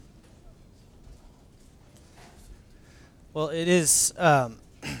Well, it is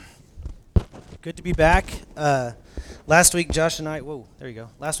good to be back. Last week, Josh and I, there you go.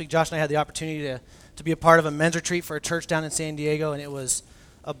 Last week, Josh and I had the opportunity to be a part of a men's retreat for a church down in San Diego, and it was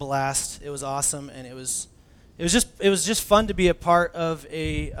a blast. It was awesome, and it was just fun to be a part of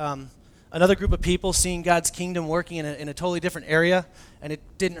another group of people seeing God's kingdom working in a totally different area, and it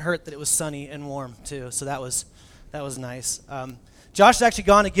didn't hurt that it was sunny and warm too. So that was nice. Josh is actually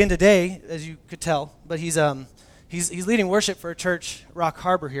gone again today, as you could tell, but he's leading worship for a church, Rock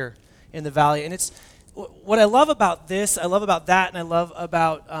Harbor, here in the valley. And it's what I love about this, I love about that, and I love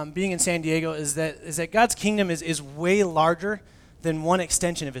about being in San Diego is that God's kingdom is way larger than one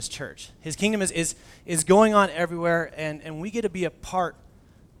extension of his church. His kingdom is going on everywhere, and we get to be a part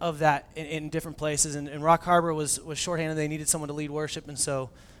of that in different places. And Rock Harbor was shorthanded. They needed someone to lead worship, and so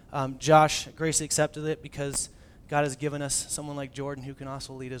Josh graciously accepted it because God has given us someone like Jordan who can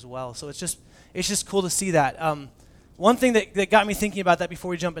also lead as well. So it's just cool to see that. One thing that got me thinking about that before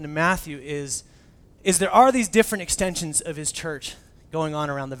we jump into Matthew is there are these different extensions of his church going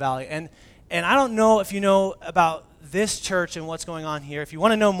on around the valley. And I don't know if you know about this church and what's going on here. If you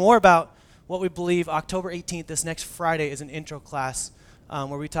want to know more about what we believe, October 18th, this next Friday, is an intro class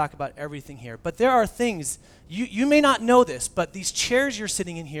where we talk about everything here. But there are things, you may not know this, but these chairs you're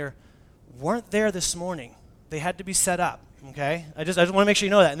sitting in here weren't there this morning. They had to be set up, okay? I just want to make sure you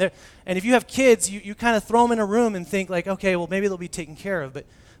know that. And if you have kids, you kind of throw them in a room and think like, okay, well, maybe they'll be taken care of.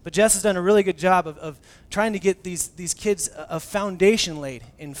 But Jess has done a really good job of trying to get these kids a foundation laid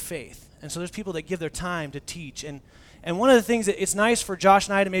in faith. And so there's people that give their time to teach. And one of the things that it's nice for Josh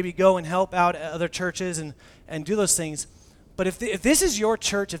and I to maybe go and help out at other churches and do those things. But if this is your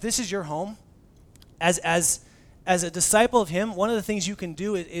church, if this is your home, as a disciple of him, one of the things you can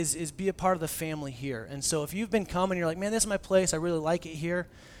do is be a part of the family here. And so if you've been coming, you're like, man, this is my place, I really like it here.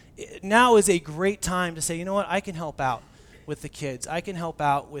 Now is a great time to say, you know what, I can help out with the kids. I can help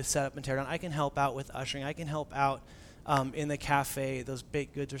out with setup and teardown. I can help out with ushering. I can help out in the cafe. Those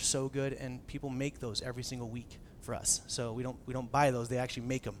baked goods are so good, and people make those every single week for us. So we don't buy those. They actually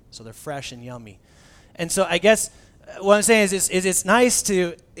make them, so they're fresh and yummy. And so I guess what I'm saying is it's nice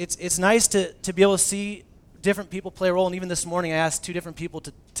to be able to see different people play a role. And even this morning, I asked two different people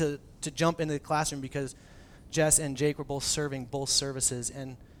to jump into the classroom because Jess and Jake were both serving both services,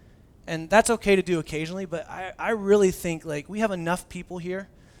 and that's okay to do occasionally. But I really think like we have enough people here,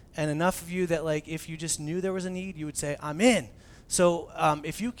 and enough of you that like if you just knew there was a need, you would say I'm in. So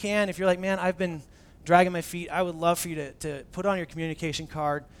if you're like, man, I've been dragging my feet, I would love for you to put on your communication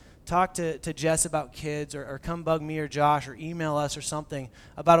card. Talk to Jess about kids, or come bug me or Josh, or email us or something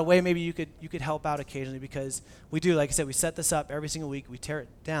about a way maybe you could help out occasionally, because we do, like I said, we set this up every single week, we tear it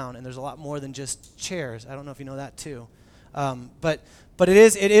down, and there's a lot more than just chairs. I don't know if you know that too, but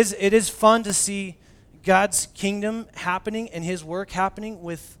it is fun to see God's kingdom happening and His work happening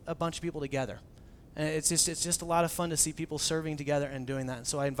with a bunch of people together, and it's just a lot of fun to see people serving together and doing that. And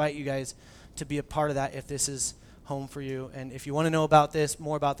so I invite you guys to be a part of that if this is home for you. And if you want to know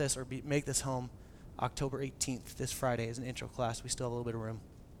more about this, or make this home, October 18th, this Friday, is an intro class. We still have a little bit of room.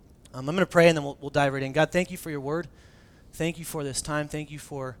 I'm going to pray, and then we'll dive right in. God, thank you for your word. Thank you for this time. Thank you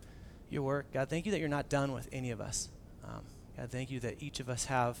for your work. God, thank you that you're not done with any of us. God, thank you that each of us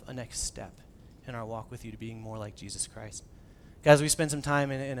have a next step in our walk with you to being more like Jesus Christ. God, as we spend some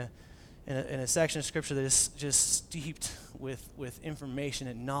time in a section of Scripture that is just steeped with information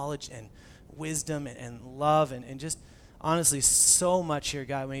and knowledge and wisdom and love and just honestly so much here,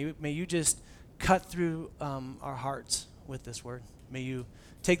 God. May you just cut through our hearts with this word. May you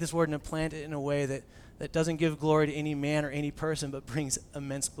take this word and plant it in a way that doesn't give glory to any man or any person, but brings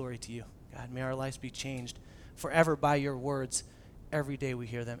immense glory to you. God, may our lives be changed forever by your words. Every day we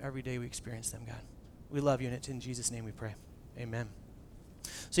hear them, every day we experience them, God. We love you, and it's in Jesus' name we pray. Amen.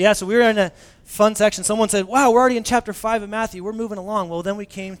 So we were in a fun section. Someone said, wow, we're already in chapter 5 of Matthew. We're moving along. Well, then we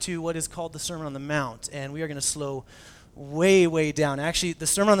came to what is called the Sermon on the Mount, and we are going to slow way, way down. Actually, the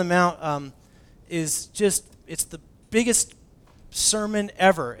Sermon on the Mount it's the biggest sermon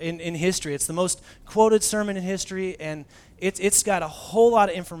ever in history. It's the most quoted sermon in history, and it's got a whole lot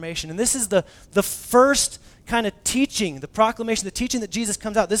of information. And this is the first kind of teaching, the proclamation, the teaching that Jesus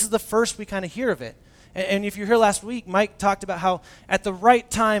comes out. This is the first we kind of hear of it. And if you're here last week, Mike talked about how at the right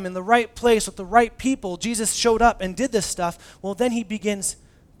time, in the right place, with the right people, Jesus showed up and did this stuff. Well, then he begins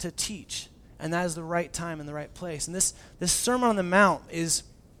to teach. And that is the right time and the right place. And this Sermon on the Mount is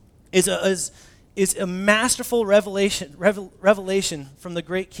a masterful revelation from the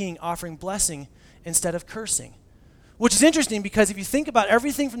great king, offering blessing instead of cursing. Which is interesting, because if you think about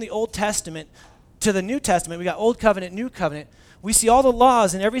everything from the Old Testament to the New Testament, we got Old Covenant, New Covenant, we see all the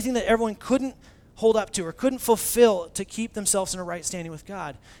laws and everything that everyone couldn't hold up to or couldn't fulfill to keep themselves in a right standing with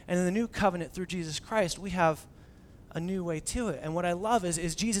God. And in the new covenant through Jesus Christ, we have a new way to it. And what I love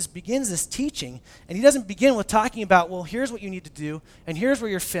is Jesus begins this teaching, and he doesn't begin with talking about, well, here's what you need to do, and here's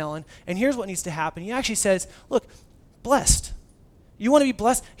where you're failing, and here's what needs to happen. He actually says, look, blessed. You want to be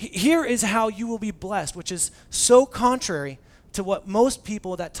blessed? Here is how you will be blessed, which is so contrary to what most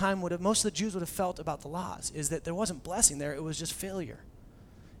people at that time most of the Jews would have felt about the laws, is that there wasn't blessing there, it was just failure.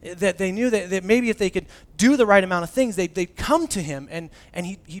 That they knew that maybe if they could do the right amount of things, they'd come to him and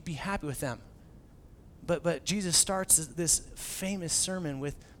he'd be happy with them. But Jesus starts this famous sermon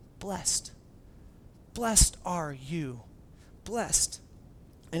with blessed. Blessed are you. Blessed.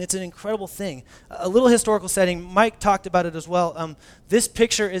 And it's an incredible thing. A little historical setting, Mike talked about it as well. This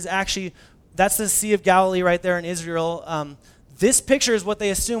picture is actually, that's the Sea of Galilee right there in Israel. This picture is what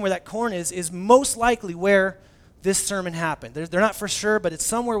they assume where that corn is most likely where this sermon happened. They're not for sure, but it's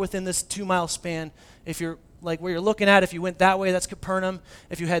somewhere within this 2-mile span. If you're like where you're looking at, if you went that way, that's Capernaum.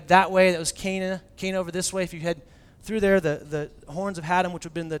 If you head that way, that was Cana over this way. If you head through there, the horns of Haddam, which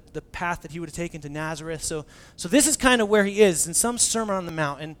would have been the path that he would have taken to Nazareth. So this is kind of where he is in some Sermon on the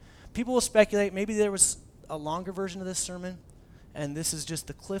Mount. And people will speculate, maybe there was a longer version of this sermon, and this is just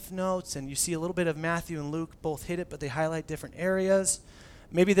the cliff notes, and you see a little bit of Matthew and Luke both hit it, but they highlight different areas.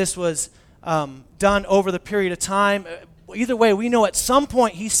 Maybe this was done over the period of time. Either way, we know at some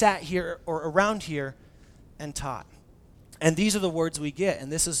point he sat here or around here and taught. And these are the words we get,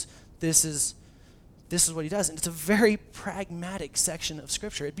 and this is what he does. And it's a very pragmatic section of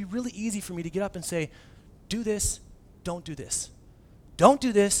Scripture. It'd be really easy for me to get up and say, do this, don't do this. Don't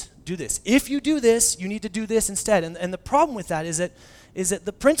do this, do this. If you do this, you need to do this instead. And the problem with that is that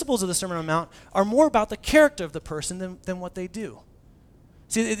the principles of the Sermon on the Mount are more about the character of the person than what they do.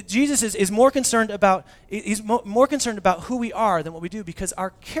 See, Jesus is more concerned about more concerned about who we are than what we do, because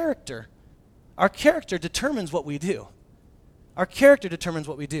our character determines what we do. Our character determines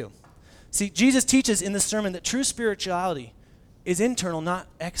what we do. See, Jesus teaches in this sermon that true spirituality is internal, not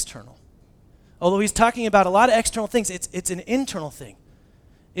external. Although he's talking about a lot of external things, it's an internal thing.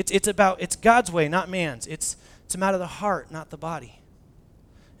 It's God's way, not man's. It's a matter of the heart, not the body.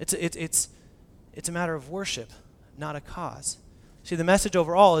 It's a matter of worship, not a cause. See, the message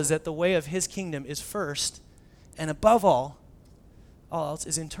overall is that the way of his kingdom is first, and above all else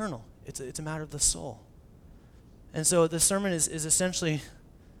is internal. It's a matter of the soul. And so the sermon is essentially,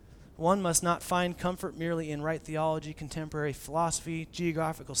 one must not find comfort merely in right theology, contemporary philosophy,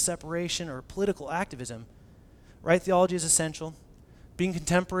 geographical separation, or political activism. Right theology is essential. Being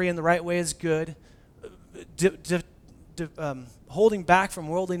contemporary in the right way is good. Holding back from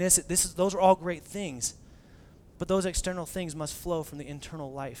worldliness, those are all great things. But those external things must flow from the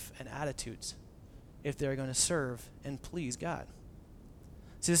internal life and attitudes if they're going to serve and please God.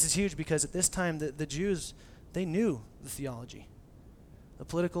 See, this is huge because at this time, the Jews, they knew the theology. The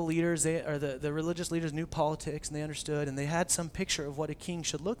political leaders, the religious leaders knew politics, and they understood, and they had some picture of what a king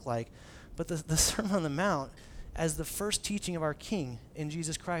should look like. But the Sermon on the Mount, as the first teaching of our King in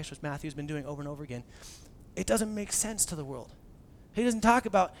Jesus Christ, which Matthew's been doing over and over again, it doesn't make sense to the world. He doesn't talk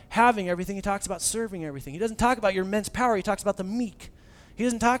about having everything. He talks about serving everything. He doesn't talk about your immense power. He talks about the meek. He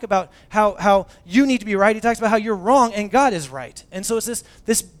doesn't talk about how you need to be right. He talks about how you're wrong and God is right. And so it's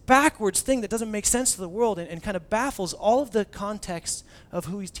this backwards thing that doesn't make sense to the world and kind of baffles all of the context of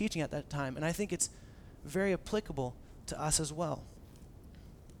who he's teaching at that time. And I think it's very applicable to us as well.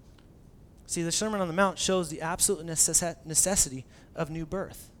 See, the Sermon on the Mount shows the absolute necessity of new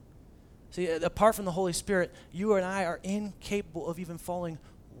birth. See, apart from the Holy Spirit, you and I are incapable of even following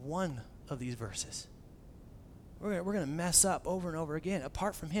one of these verses. We're going to mess up over and over again.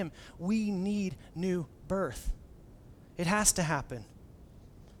 Apart from him, we need new birth. It has to happen.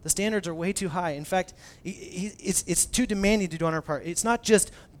 The standards are way too high. In fact, it's too demanding to do on our part. It's not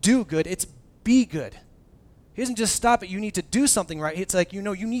just do good, it's be good. He doesn't just stop at you need to do something right. It's like, you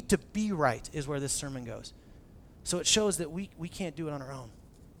need to be right is where this sermon goes. So it shows that we can't do it on our own.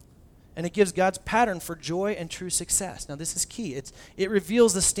 And it gives God's pattern for joy and true success. Now, this is key. It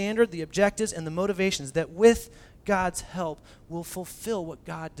reveals the standard, the objectives, and the motivations that with God's help will fulfill what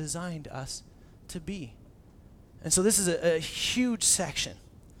God designed us to be. And so this is a huge section.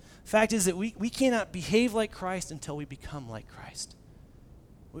 Fact is that we cannot behave like Christ until we become like Christ.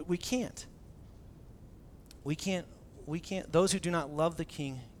 We can't. We can't. Those who do not love the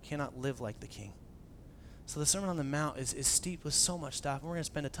King cannot live like the King. So the Sermon on the Mount is steeped with so much stuff. And we're going to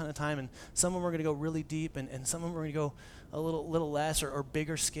spend a ton of time, and some of them we're going to go really deep, and some of them we're going to go a little less or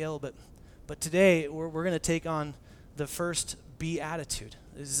bigger scale. But today we're going to take on the first beatitude.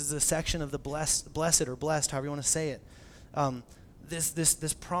 This is a section of the blessed or blessed, however you want to say it.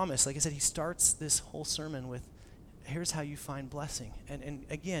 this promise. Like I said, he starts this whole sermon with, here's how you find blessing. And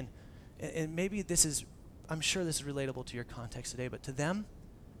again, and maybe this is, I'm sure this is relatable to your context today, but to them,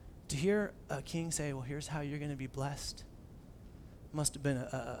 to hear a king say, well, here's how you're going to be blessed, must have been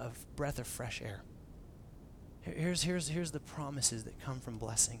a breath of fresh air. Here's the promises that come from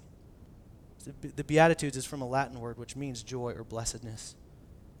blessing. The Beatitudes is from a Latin word which means joy or blessedness.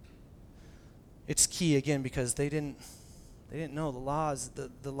 It's key, again, because they didn't know the laws.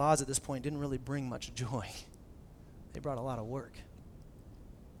 The laws at this point didn't really bring much joy. They brought a lot of work.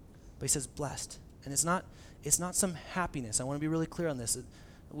 But he says blessed. And it's not some happiness. I want to be really clear on this.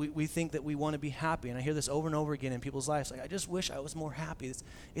 We think that we want to be happy, and I hear this over and over again in people's lives. Like, I just wish I was more happy.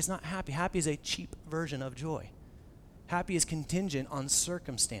 It's not happy. Happy is a cheap version of joy. Happy is contingent on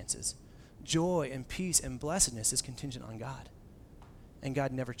circumstances. Joy and peace and blessedness is contingent on God. And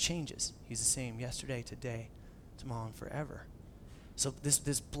God never changes. He's the same yesterday, today, tomorrow, and forever. So this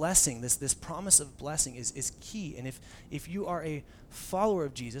blessing, this promise of blessing is key. And if you are a follower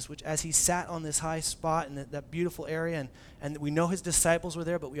of Jesus, which as he sat on this high spot in that beautiful area, and we know his disciples were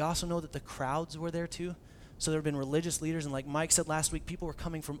there, but we also know that the crowds were there too. So there have been religious leaders, and like Mike said last week, people were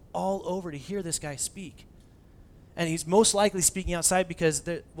coming from all over to hear this guy speak. And he's most likely speaking outside because,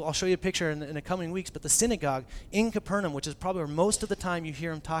 I'll show you a picture in the coming weeks, but the synagogue in Capernaum, which is probably where most of the time you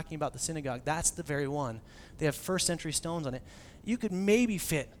hear him talking about the synagogue, that's the very one. They have first century stones on it. You could maybe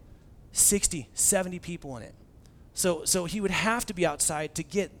fit 60, 70 people in it. So he would have to be outside to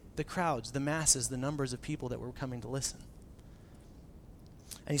get the crowds, the masses, the numbers of people that were coming to listen.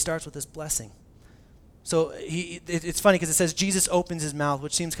 And he starts with this blessing. So it's funny because it says Jesus opens his mouth,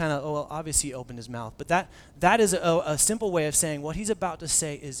 which seems kind of, well, obviously he opened his mouth. But that is a simple way of saying what he's about to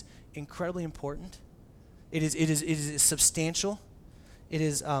say is incredibly important. It is substantial.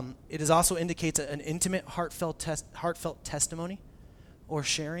 It also indicates an intimate, heartfelt testimony or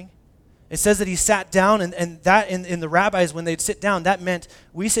sharing. It says that he sat down, and that in the rabbis, when they'd sit down, that meant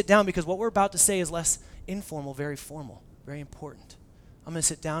we sit down because what we're about to say is less informal, very formal, very important. I'm going to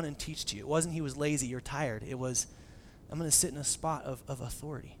sit down and teach to you. It wasn't he was lazy or tired. It was, I'm going to sit in a spot of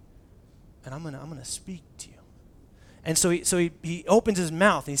authority, and I'm going to speak to you. And so he opens his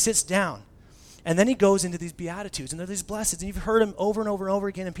mouth, and he sits down. And then he goes into these Beatitudes, and they're these blesseds. And you've heard them over and over and over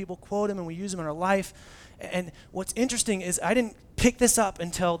again, and people quote them, and we use them in our life. And what's interesting is I didn't pick this up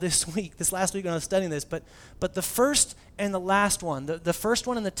until this last week when I was studying this, but the first and the last one, the first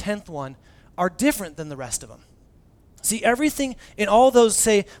one and the 10th one, are different than the rest of them. See, everything in all those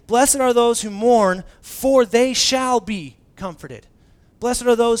say, blessed are those who mourn, for they shall be comforted. Blessed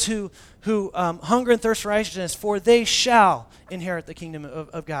are those who hunger and thirst for righteousness, for they shall inherit the kingdom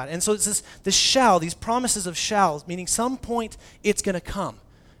of God. And so it's this shall, these promises of shalls, meaning some point it's going to come.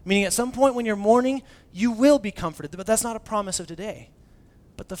 Meaning at some point when you're mourning, you will be comforted. But that's not a promise of today.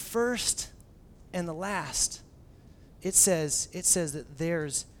 But the first and the last, it says that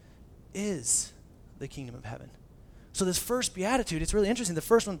theirs is the kingdom of heaven. So this first beatitude, it's really interesting. The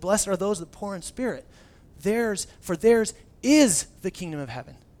first one, blessed are those that poor in spirit. For theirs is the kingdom of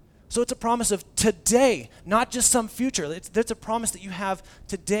heaven. So it's a promise of today, not just some future. That's a promise that you have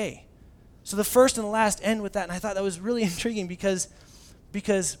today. So the first and the last end with that, and I thought that was really intriguing because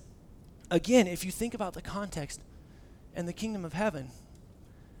again, if you think about the context and the kingdom of heaven,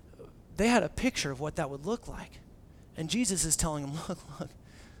 they had a picture of what that would look like. And Jesus is telling them, look,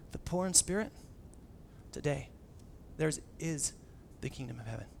 the poor in spirit, today, theirs is the kingdom of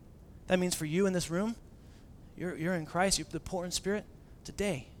heaven. That means for you in this room, you're in Christ, you're the poor in spirit,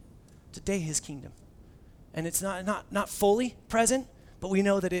 today his kingdom. And it's not fully present, but we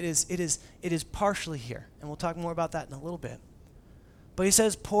know that it is partially here. And we'll talk more about that in a little bit. But he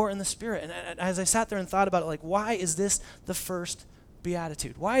says poor in the spirit. And as I sat there and thought about it, like, why is this the first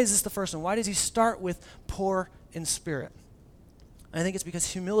beatitude? Why is this the first one? Why does he start with poor in spirit? And I think it's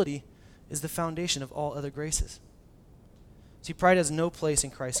because humility is the foundation of all other graces. See, pride has no place in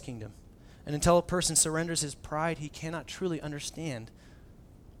Christ's kingdom. And until a person surrenders his pride, he cannot truly understand,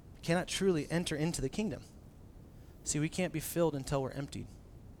 cannot truly enter into the kingdom. See, we can't be filled until we're emptied.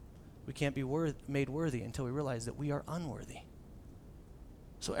 We can't be made worthy until we realize that we are unworthy.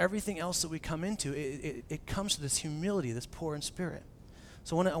 So everything else that we come into, it comes to this humility, this poor in spirit.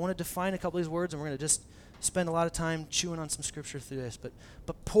 So I want to define a couple of these words, and we're going to just spend a lot of time chewing on some scripture through this. But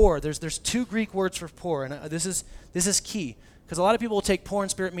poor, there's two Greek words for poor, and this is key. Because a lot of people will take poor in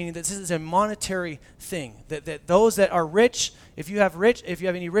spirit meaning that this is a monetary thing. That those that are rich, if you have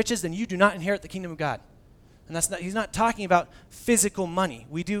any riches, then you do not inherit the kingdom of God. And he's not talking about physical money.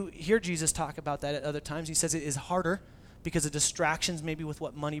 We do hear Jesus talk about that at other times. He says it is harder because of distractions maybe with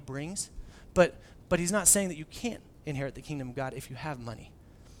what money brings. But he's not saying that you can't inherit the kingdom of God if you have money.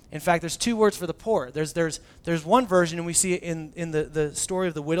 In fact, there's two words for the poor. There's one version, and we see it in the story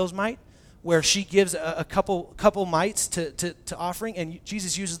of the widow's mite, where she gives a couple mites to offering, and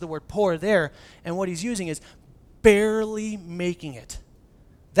Jesus uses the word poor there, and what he's using is barely making it.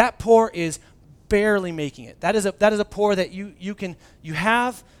 That poor is barely making it. That is a poor that you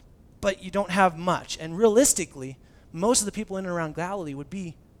have, but you don't have much. And realistically, most of the people in and around Galilee would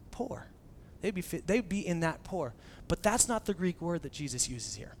be poor. They'd be in that poor. But that's not the Greek word that Jesus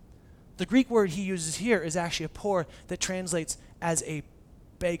uses here. The Greek word he uses here is actually a poor that translates as a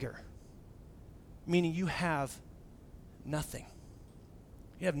beggar, meaning you have nothing.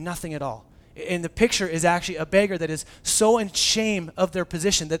 You have nothing at all. And the picture is actually a beggar that is so in shame of their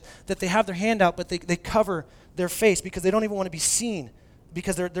position that they have their hand out, but they cover their face because they don't even want to be seen,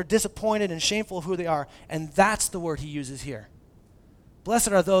 because they're disappointed and shameful of who they are. And that's the word he uses here.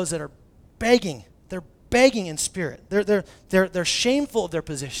 Blessed are those that are begging. They're begging in spirit. They're shameful of their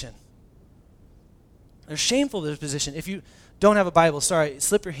position. They're shameful of their position. If you don't have a Bible, sorry,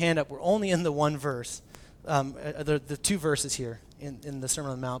 slip your hand up. We're only in the one verse. The two verses here in the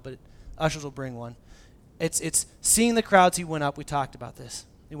Sermon on the Mount, but ushers will bring one. It's seeing the crowds, he went up. We talked about this.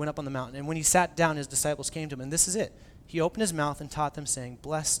 He went up on the mountain. And when he sat down, his disciples came to him. And this is it. He opened his mouth and taught them, saying,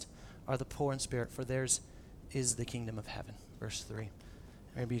 blessed are the poor in spirit, for theirs is the kingdom of heaven. Verse 3.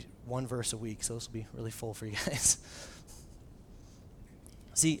 Maybe one verse a week, so this will be really full for you guys.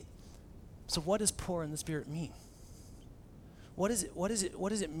 See, so what does poor in the spirit mean? What does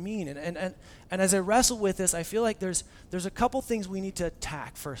it mean? And as I wrestle with this, I feel like there's a couple things we need to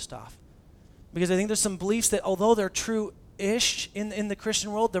attack first off. Because I think there's some beliefs that, although they're true-ish in the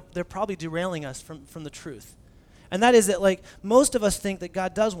Christian world, they're probably derailing us from the truth. And that is that, like, most of us think that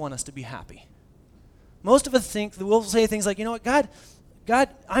God does want us to be happy. Most of us think that we'll say things like, you know what, God,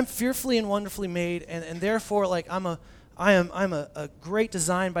 I'm fearfully and wonderfully made, and therefore, like, I'm a great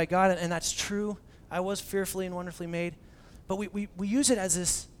design by God, and that's true. I was fearfully and wonderfully made. But we use it as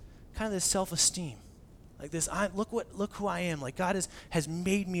this kind of this self-esteem. Like this, look who I am. Like God has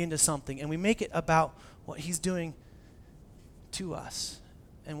made me into something. And we make it about what he's doing to us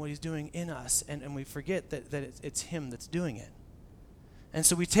and what he's doing in us. And we forget that it's him that's doing it. And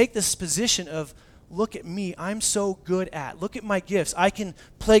so we take this position of, look at me, I'm so good at. Look at my gifts. I can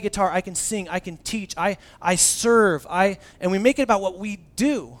play guitar, I can sing, I can teach, I serve, and we make it about what we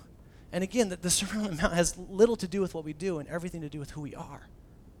do. And again, the Sermon on the Mount has little to do with what we do and everything to do with who we are.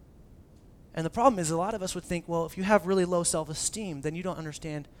 And the problem is a lot of us would think, well, if you have really low self-esteem, then you don't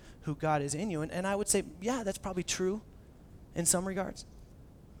understand who God is in you. And I would say, yeah, that's probably true in some regards.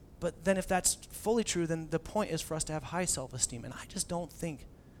 But then if that's fully true, then the point is for us to have high self-esteem. And I just don't think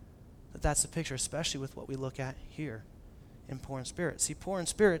that that's the picture, especially with what we look at here in poor in spirit. See, poor in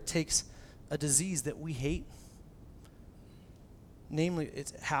spirit takes a disease that we hate. Namely,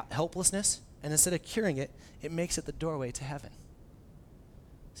 it's helplessness, and instead of curing it, it makes it the doorway to heaven.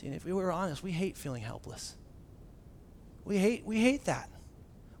 See, and if we were honest, we hate feeling helpless. We hate that.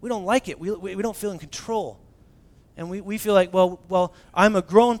 We don't like it. We don't feel in control. And we feel like, well, I'm a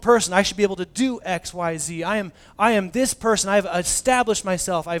grown person. I should be able to do X, Y, Z. I am this person. I've established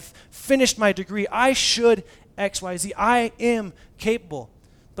myself. I've finished my degree. I should X, Y, Z. I am capable.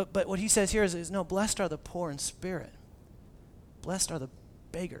 But what he says here is no, blessed are the poor in spirit. Blessed are the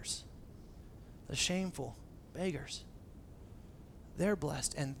beggars, the shameful beggars. They're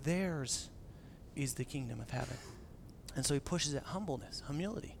blessed, and theirs is the kingdom of heaven. And so he pushes at humbleness,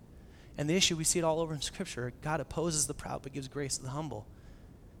 humility. And the issue, we see it all over in Scripture. God opposes the proud but gives grace to the humble.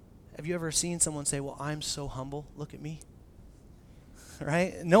 Have you ever seen someone say, well, I'm so humble, look at me?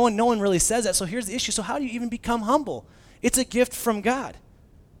 Right? No one really says that. So here's the issue. So how do you even become humble? It's a gift from God.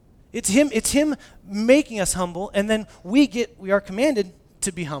 It's him making us humble, and then we are commanded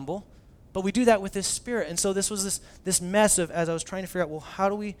to be humble, but we do that with his spirit. And so this was this mess of, as I was trying to figure out, well, how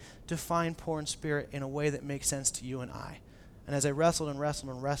do we define poor in spirit in a way that makes sense to you and I? And as I wrestled and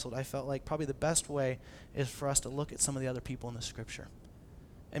wrestled and wrestled, I felt like probably the best way is for us to look at some of the other people in the Scripture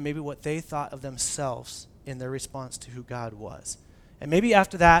and maybe what they thought of themselves in their response to who God was. And maybe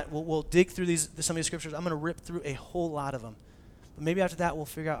after that, we'll dig through some of these Scriptures. I'm going to rip through a whole lot of them. But maybe after that, we'll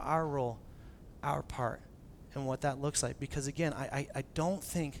figure out our role, our part, and what that looks like. Because again, I don't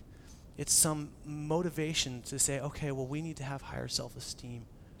think it's some motivation to say, okay, well, we need to have higher self-esteem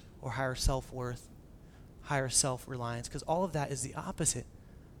or higher self-worth, higher self-reliance, because all of that is the opposite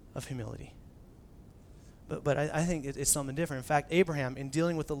of humility. But I think it's something different. In fact, Abraham, in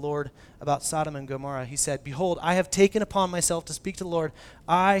dealing with the Lord about Sodom and Gomorrah, he said, behold, I have taken upon myself to speak to the Lord,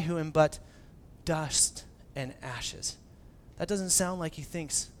 I who am but dust and ashes. That doesn't sound like he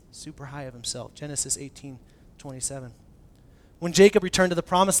thinks super high of himself. Genesis 18:12. 27. When Jacob returned to the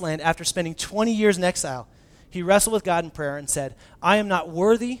promised land after spending 20 years in exile, he wrestled with God in prayer and said, I am not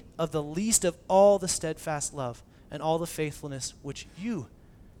worthy of the least of all the steadfast love and all the faithfulness which you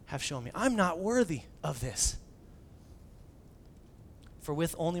have shown me. I'm not worthy of this. For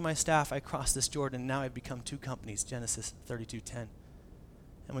with only my staff I crossed this Jordan, and now I've become two companies, Genesis 32:10.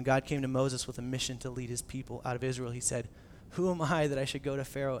 And when God came to Moses with a mission to lead his people out of Israel, he said, who am I that I should go to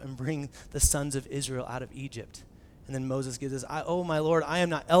Pharaoh and bring the sons of Israel out of Egypt? And then Moses gives this, oh my Lord, I am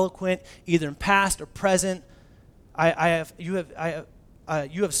not eloquent, either in past or present. You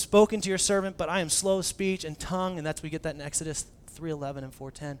have spoken to your servant, but I am slow of speech and tongue. And we get that in Exodus 3:11 and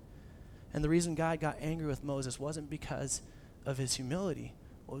 4:10. And the reason God got angry with Moses wasn't because of his humility.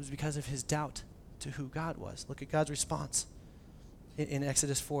 Well, it was because of his doubt to who God was. Look at God's response in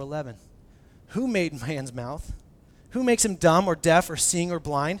Exodus 4:11. Who made man's mouth? Who makes him dumb or deaf or seeing or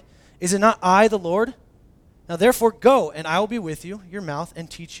blind? Is it not I, the Lord? Now therefore go, and I will be with you, your mouth,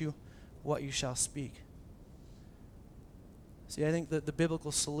 and teach you what you shall speak. See, I think that the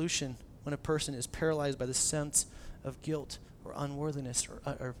biblical solution when a person is paralyzed by the sense of guilt or unworthiness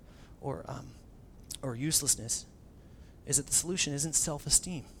or uselessness is that the solution isn't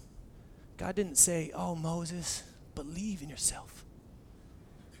self-esteem. God didn't say, oh, Moses, believe in yourself.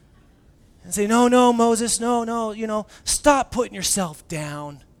 And say, no, Moses, no, stop putting yourself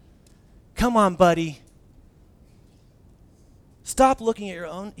down. Come on, buddy. Stop looking at your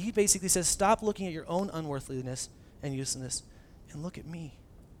own, he basically says, stop looking at your own unworthiness and uselessness and look at me.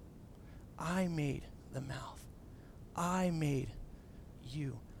 I made the mouth. I made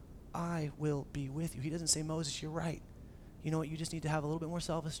you. I will be with you. He doesn't say, Moses, you're right. You know what, you just need to have a little bit more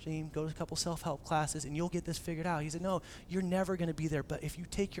self-esteem, go to a couple self-help classes, and you'll get this figured out. He said, no, you're never going to be there, but if you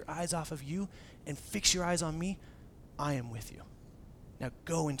take your eyes off of you and fix your eyes on me, I am with you. Now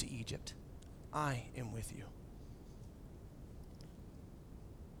go into Egypt. I am with you.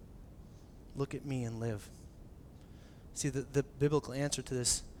 Look at me and live. See, the biblical answer to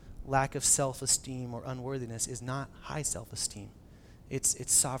this lack of self-esteem or unworthiness is not high self-esteem.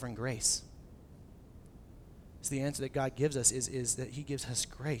 It's sovereign grace. So the answer that God gives us is that he gives us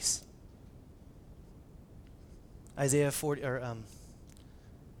grace. Isaiah 40,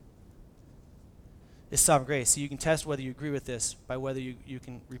 is sovereign grace. So you can test whether you agree with this by whether you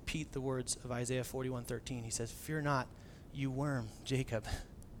can repeat the words of Isaiah 41:13. He says, fear not, you worm, Jacob.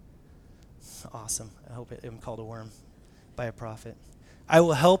 Awesome. I hope I'm called a worm by a prophet. I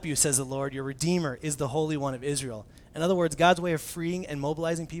will help you, says the Lord. Your Redeemer is the Holy One of Israel. In other words, God's way of freeing and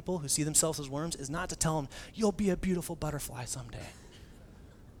mobilizing people who see themselves as worms is not to tell them, you'll be a beautiful butterfly someday.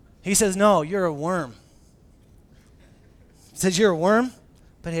 He says, no, you're a worm. He says, you're a worm,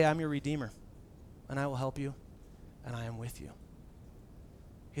 but hey, I'm your Redeemer, and I will help you, and I am with you.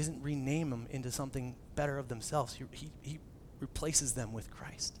 He doesn't rename them into something better of themselves. He replaces them with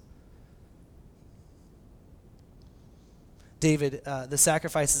Christ. David, the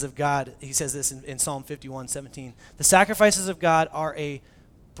sacrifices of God, he says this in Psalm 51:17. The sacrifices of God are a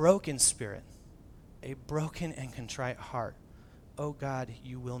broken spirit, a broken and contrite heart. Oh God,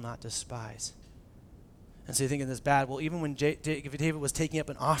 you will not despise. And so you're thinking this bad. Well, even when David was taking up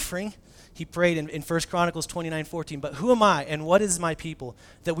an offering, he prayed in 1 Chronicles 29:14, but who am I and what is my people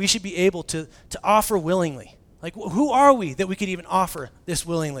that we should be able to offer willingly? Like, who are we that we could even offer this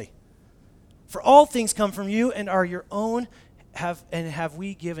willingly? For all things come from you and are your own, have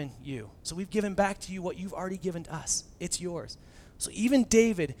we given you. So we've given back to you what you've already given to us. It's yours. So even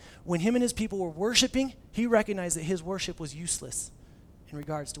David, when him and his people were worshiping, he recognized that his worship was useless in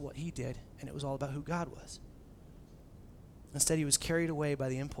regards to what he did, and it was all about who God was. Instead, he was carried away by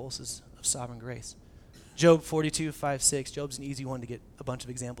the impulses of sovereign grace. Job 42:5-6. Job's an easy one to get a bunch of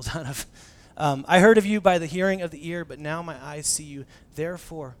examples out of. I heard of you by the hearing of the ear, but now my eyes see you.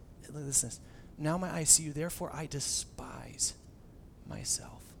 Therefore, listen to this. Now my eyes see you, therefore I despise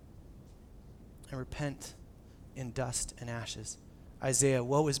myself and repent in dust and ashes. Isaiah,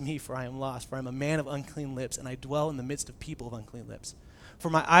 woe is me, for I am lost, for I am a man of unclean lips, and I dwell in the midst of people of unclean lips. For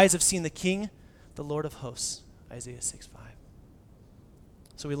my eyes have seen the King, the Lord of hosts. Isaiah 6:5.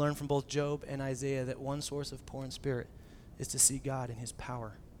 So we learn from both Job and Isaiah that one source of poor in spirit is to see God in his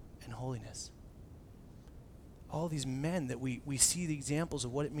power and holiness. All these men that we see the examples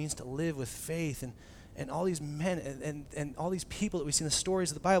of what it means to live with faith, and all these men and all these people that we see in the stories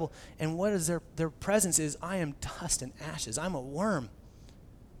of the Bible, and what is their presence is, I am dust and ashes. I'm a worm.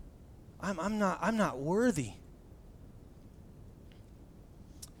 I'm not worthy.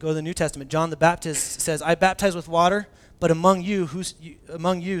 Go to the New Testament. John the Baptist says, I baptize with water, but among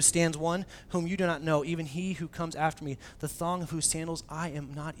you stands one whom you do not know, even he who comes after me, the thong of whose sandals I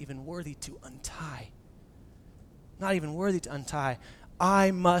am not even worthy to untie. not even worthy to untie.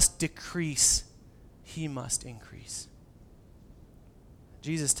 I must decrease, he must increase.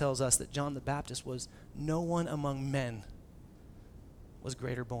 Jesus tells us that John the Baptist was no one among men was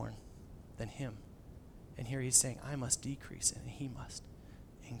greater born than him. And here he's saying, I must decrease and he must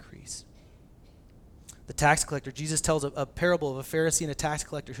increase. The tax collector, Jesus tells a parable of a Pharisee and a tax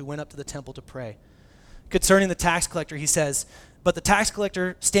collector who went up to the temple to pray. Concerning the tax collector, he says, but the tax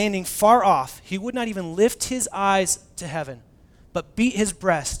collector, standing far off, he would not even lift his eyes to heaven, but beat his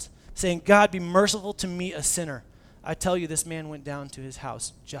breast, saying, God, be merciful to me, a sinner. I tell you, this man went down to his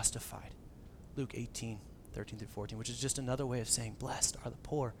house justified. Luke 18, 13 through 14, which is just another way of saying, blessed are the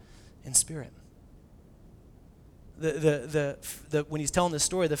poor in spirit. When he's telling this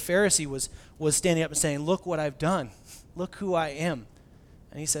story, the Pharisee was standing up and saying, look what I've done. Look who I am.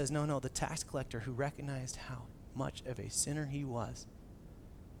 And he says, no, the tax collector who recognized how much of a sinner he was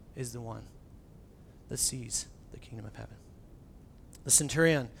is the one that sees the kingdom of heaven. The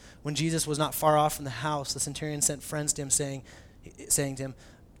centurion, when Jesus was not far off from the house, the centurion sent friends to him saying to him,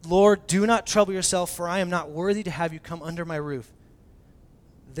 Lord, do not trouble yourself, for I am not worthy to have you come under my roof.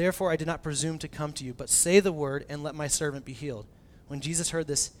 Therefore I did not presume to come to you, but say the word and let my servant be healed. When Jesus heard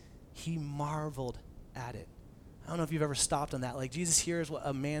this, he marveled at it. I don't know if you've ever stopped on that. Like Jesus hears what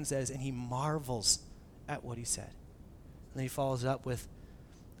a man says and he marvels at what he said. And then he follows it up with,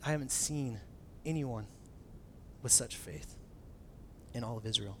 I haven't seen anyone with such faith in all of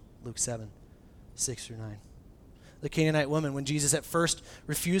Israel. Luke 7, 6 through 9. The Canaanite woman, when Jesus at first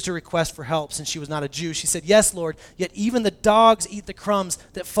refused her request for help since she was not a Jew, she said, yes, Lord, yet even the dogs eat the crumbs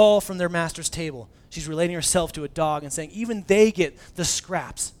that fall from their master's table. She's relating herself to a dog and saying, even they get the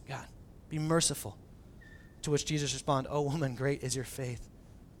scraps. God, be merciful. To which Jesus responded, oh woman, great is your faith.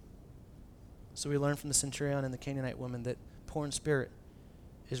 So we learn from the centurion and the Canaanite woman that poor in spirit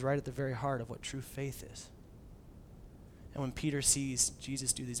is right at the very heart of what true faith is. And when Peter sees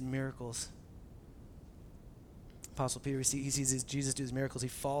Jesus do these miracles, Apostle Peter, he sees Jesus do these miracles, he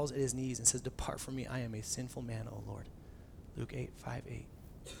falls at his knees and says, depart from me, I am a sinful man, O Lord. Luke 8, 5, 8.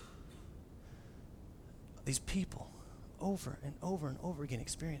 These people over and over and over again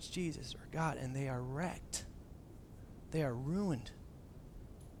experience Jesus or God, and they are wrecked. They are ruined.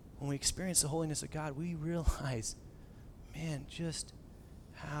 When we experience the holiness of God, we realize, man, just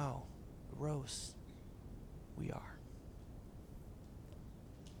how gross we are.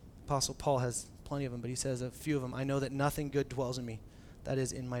 Apostle Paul has plenty of them, but he says a few of them. I know that nothing good dwells in me, that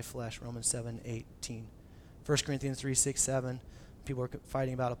is in my flesh, Romans 7, 18. 1 Corinthians 3, 6, 7. People are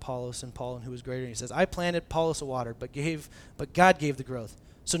fighting about Apollos and Paul and who was greater. And he says, I planted, Apollos watered, but God gave the growth.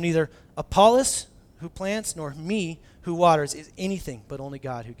 So neither Apollos who plants nor me who waters is anything, but only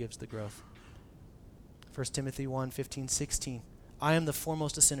God who gives the growth. 1 Timothy 1, 15, 16. I am the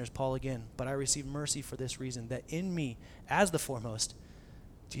foremost of sinners, Paul again, but I receive mercy for this reason, that in me, as the foremost,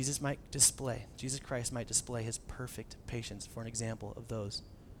 Jesus Christ might display his perfect patience for an example of those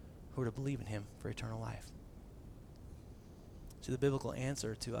who are to believe in him for eternal life. So the biblical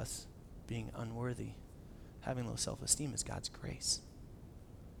answer to us being unworthy, having low self-esteem, is God's grace.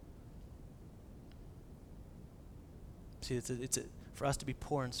 See, for us to be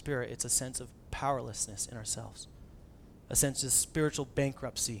poor in spirit, it's a sense of powerlessness in ourselves, a sense of spiritual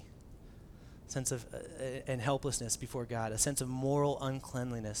bankruptcy, sense of and helplessness before God, a sense of moral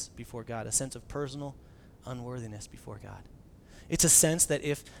uncleanliness before God, a sense of personal unworthiness before God. It's a sense that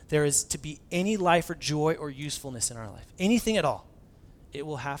if there is to be any life or joy or usefulness in our life, anything at all, it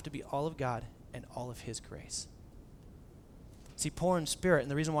will have to be all of God and all of his grace. See, poor in spirit,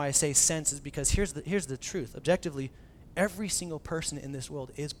 and the reason why I say sense is because here's the truth. Objectively, every single person in this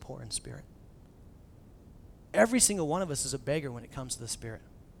world is poor in spirit. Every single one of us is a beggar when it comes to the spirit.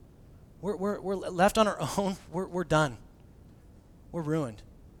 We're left on our own. We're done. We're ruined.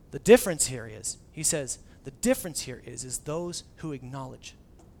 The difference here is, he says, is those who acknowledge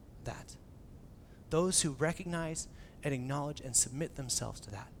that. Those who recognize and acknowledge and submit themselves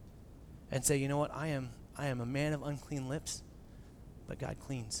to that. And say, you know what, I am a man of unclean lips, but God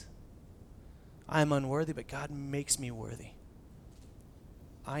cleans. I am unworthy, but God makes me worthy.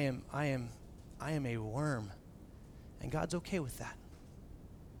 I am a worm, and God's okay with that.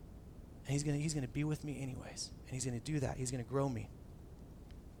 And he's gonna be with me anyways. And he's gonna do that. He's gonna grow me.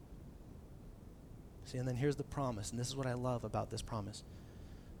 See, and then here's the promise, and this is what I love about this promise,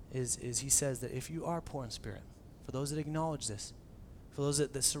 is he says that if you are poor in spirit, for those that acknowledge this, for those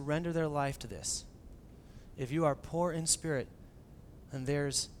that surrender their life to this, if you are poor in spirit, then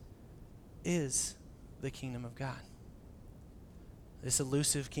theirs is the kingdom of God. This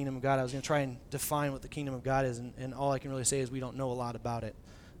elusive kingdom of God. I was going to try and define what the kingdom of God is, and all I can really say is we don't know a lot about it.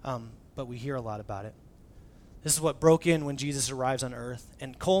 But we hear a lot about it. This is what broke in when Jesus arrives on earth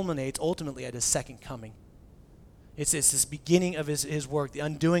and culminates ultimately at his second coming. It's this beginning of his work. The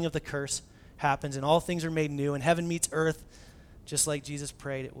undoing of the curse happens, and all things are made new, and heaven meets earth just like Jesus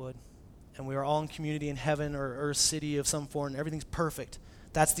prayed it would. And we are all in community in heaven or city of some form, and everything's perfect.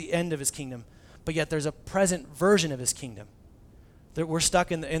 That's the end of his kingdom. But yet there's a present version of his kingdom. That we're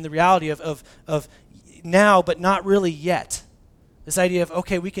stuck in the reality of now, but not really yet. This idea of,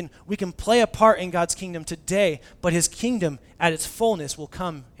 okay, we can play a part in God's kingdom today, but his kingdom at its fullness will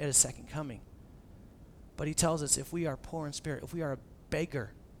come at his second coming. But he tells us if we are poor in spirit, if we are a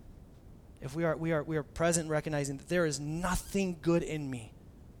beggar, if we are present recognizing that there is nothing good in me,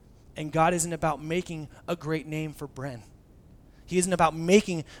 and God isn't about making a great name for Bren. He isn't about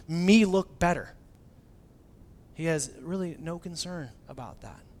making me look better. He has really no concern about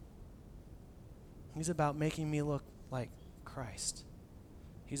that. He's about making me look like Christ.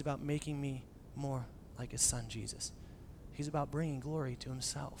 He's about making me more like his son Jesus. He's about bringing glory to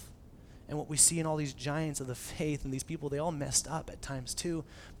himself. And what we see in all these giants of the faith and these people, they all messed up at times too,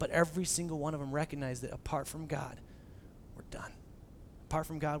 but every single one of them recognized that apart from God, we're done. Apart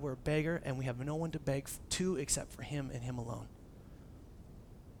from God, we're a beggar, and we have no one to beg to except for him and him alone.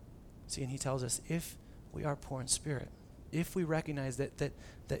 See, and he tells us if we are poor in spirit, if we recognize that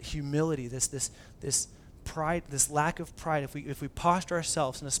humility, this pride, this lack of pride, if we posture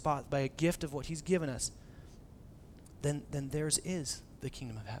ourselves in a spot by a gift of what he's given us, then theirs is the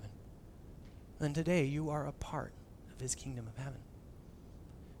kingdom of heaven. And today you are a part of his kingdom of heaven.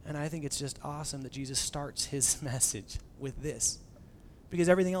 And I think it's just awesome that Jesus starts his message with this, because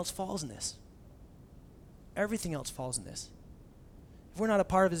everything else falls in this. Everything else falls in this. If we're not a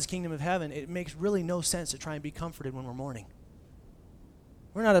part of his kingdom of heaven, it makes really no sense to try and be comforted when we're mourning.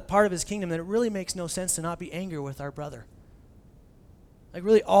 We're not a part of his kingdom, then it really makes no sense to not be angry with our brother. Like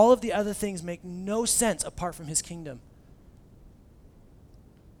really all of the other things make no sense apart from his kingdom.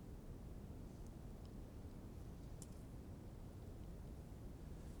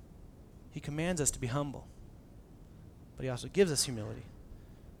 He commands us to be humble, but he also gives us humility.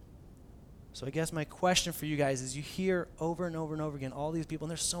 So I guess my question for you guys is, you hear over and over and over again all these people, and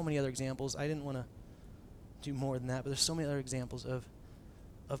there's so many other examples. I didn't want to do more than that, but there's so many other examples of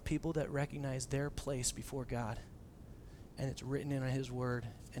people that recognize their place before God, and it's written in his word,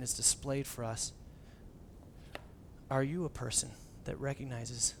 and it's displayed for us. Are you a person that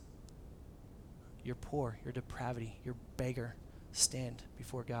recognizes your poor, your depravity, your beggar stand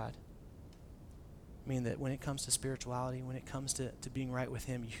before God? I mean that when it comes to spirituality, when it comes to being right with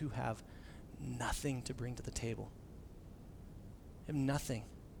him, you have nothing to bring to the table. You have nothing.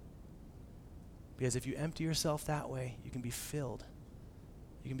 Because if you empty yourself that way, you can be filled.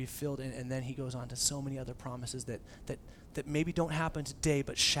 You can be filled, and then he goes on to so many other promises that maybe don't happen today,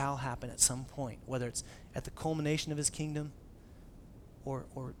 but shall happen at some point, whether it's at the culmination of his kingdom or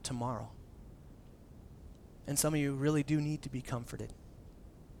tomorrow. And some of you really do need to be comforted.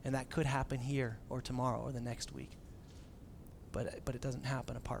 And that could happen here or tomorrow or the next week. But it doesn't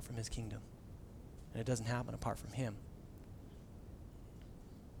happen apart from his kingdom. And it doesn't happen apart from him.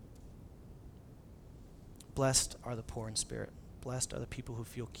 Blessed are the poor in spirit. Blessed are the people who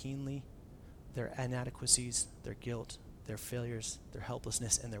feel keenly their inadequacies, their guilt, their failures, their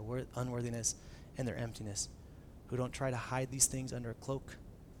helplessness, and their unworthiness, and their emptiness, who don't try to hide these things under a cloak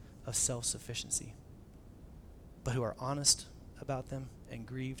of self-sufficiency, but who are honest about them and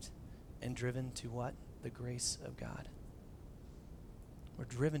grieved and driven to what? The grace of God. We're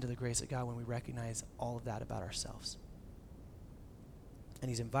driven to the grace of God when we recognize all of that about ourselves. And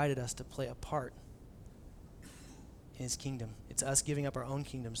he's invited us to play a part in his kingdom. It's us giving up our own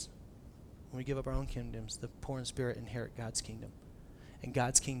kingdoms. When we give up our own kingdoms, the poor in spirit inherit God's kingdom. And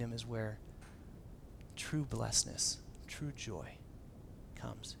God's kingdom is where true blessedness, true joy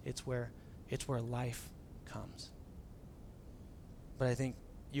comes. It's where life comes. But I think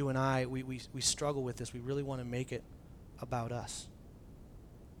you and I, we struggle with this. We really want to make it about us.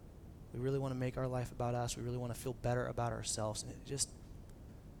 We really want to make our life about us. We really want to feel better about ourselves. And it just,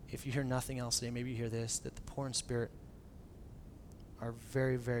 if you hear nothing else today, maybe you hear this, that the poor in spirit are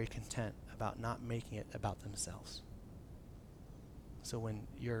very, very content about not making it about themselves. So when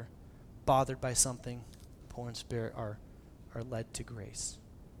you're bothered by something, poor in spirit are led to grace.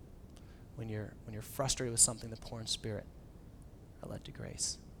 When you're frustrated with something, the poor in spirit are led to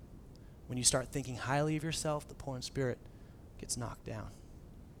grace. When you start thinking highly of yourself, the poor in spirit gets knocked down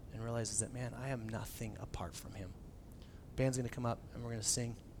and realizes that, man, I am nothing apart from him. Band's going to come up and we're going to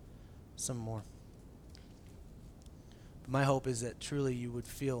sing some more. But my hope is that truly you would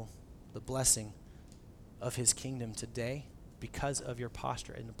feel the blessing of his kingdom today because of your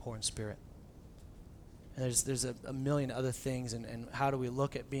posture in the poor in spirit. And there's a million other things, and how do we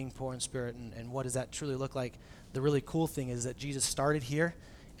look at being poor in spirit, and what does that truly look like? The really cool thing is that Jesus started here,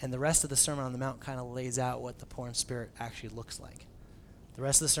 and the rest of the Sermon on the Mount kind of lays out what the poor in spirit actually looks like. The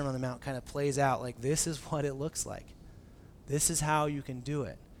rest of the Sermon on the Mount kind of plays out like this is what it looks like. This is how you can do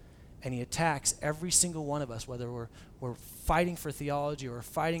it. And he attacks every single one of us, whether we're fighting for theology or we're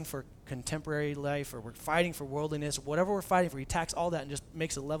fighting for contemporary life or we're fighting for worldliness, whatever we're fighting for, he attacks all that and just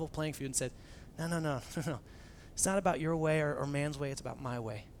makes a level playing field and said, no. It's not about your way or man's way. It's about my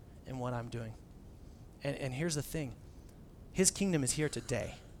way and what I'm doing. And here's the thing. His kingdom is here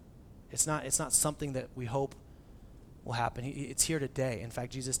today. It's not something that we hope will happen. It's here today. In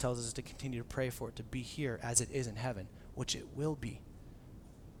fact, Jesus tells us to continue to pray for it to be here as it is in heaven, which it will be.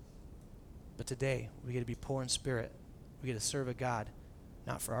 But today, we get to be poor in spirit. We get to serve a God,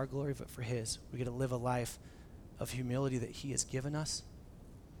 not for our glory, but for his. We get to live a life of humility that he has given us.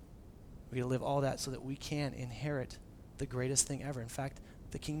 We get to live all that so that we can inherit the greatest thing ever. In fact,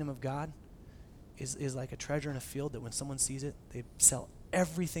 the kingdom of God is like a treasure in a field that when someone sees it, they sell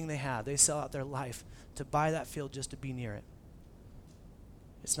everything they have. They sell out their life to buy that field just to be near it.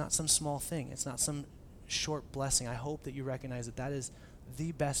 It's not some small thing. It's not some short blessing. I hope that you recognize that that is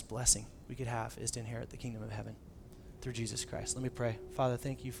the best blessing we could have, is to inherit the kingdom of heaven through Jesus Christ. Let me pray. Father,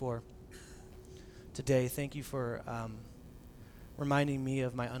 thank you for today. Thank you for reminding me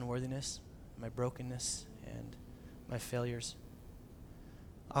of my unworthiness, my brokenness, and my failures.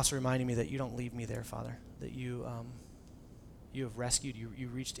 Also reminding me that you don't leave me there, Father, that you have rescued, you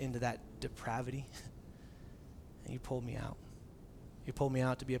reached into that depravity, and you pulled me out. You pulled me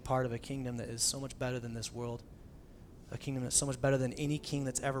out to be a part of a kingdom that is so much better than this world, a kingdom that's so much better than any king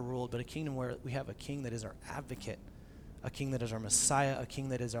that's ever ruled, but a kingdom where we have a king that is our advocate, a king that is our Messiah, a king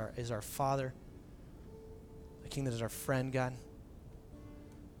that is our Father, a king that is our friend, God.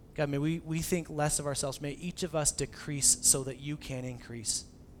 God, may we think less of ourselves. May each of us decrease so that you can increase.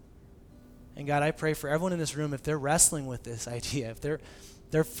 And God, I pray for everyone in this room, if they're wrestling with this idea, if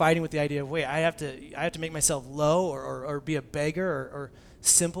they're fighting with the idea of, wait, I have to make myself low or be a beggar or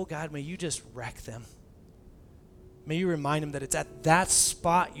simple, God, may you just wreck them. May you remind them that it's at that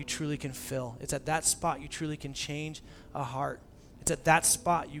spot you truly can fill. It's at that spot you truly can change a heart. It's at that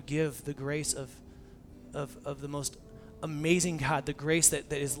spot you give the grace of the most amazing God, the grace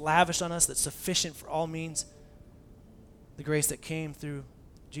that is lavished on us, that's sufficient for all means, the grace that came through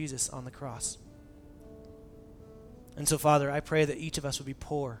Jesus on the cross. And so, Father, I pray that each of us would be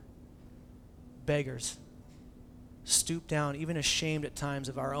poor, beggars, stooped down, even ashamed at times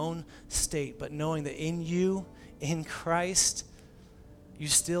of our own state, but knowing that in you, in Christ, you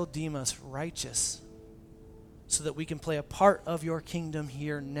still deem us righteous so that we can play a part of your kingdom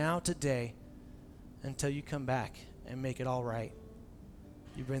here now today until you come back and make it all right.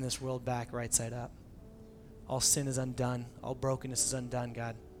 You bring this world back right side up. All sin is undone. All brokenness is undone,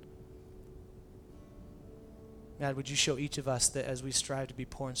 God. God, would you show each of us that as we strive to be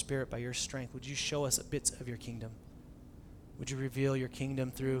poor in spirit by your strength, would you show us bits of your kingdom? Would you reveal your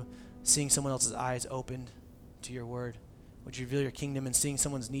kingdom through seeing someone else's eyes opened to your word? Would you reveal your kingdom in seeing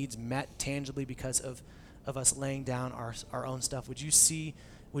someone's needs met tangibly because of us laying down our own stuff? Would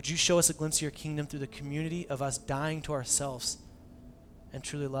you show us a glimpse of your kingdom through the community of us dying to ourselves and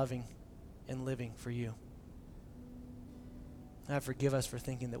truly loving and living for you? God, forgive us for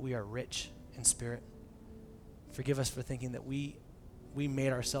thinking that we are rich in spirit. Forgive us for thinking that we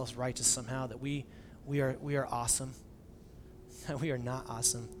made ourselves righteous somehow, that we are awesome. That we are not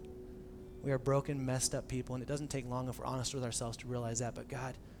awesome. We are broken, messed up people, and it doesn't take long if we're honest with ourselves to realize that. But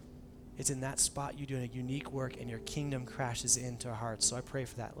God, it's in that spot you doing a unique work and your kingdom crashes into our hearts. So I pray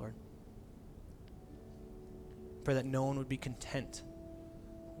for that, Lord. Pray that no one would be content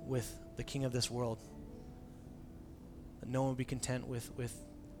with the king of this world. That no one would be content with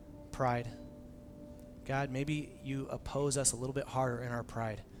pride. God, maybe you oppose us a little bit harder in our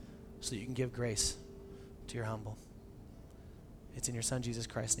pride so that you can give grace to your humble. It's in your Son, Jesus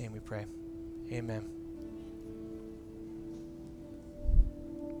Christ's name we pray. Amen.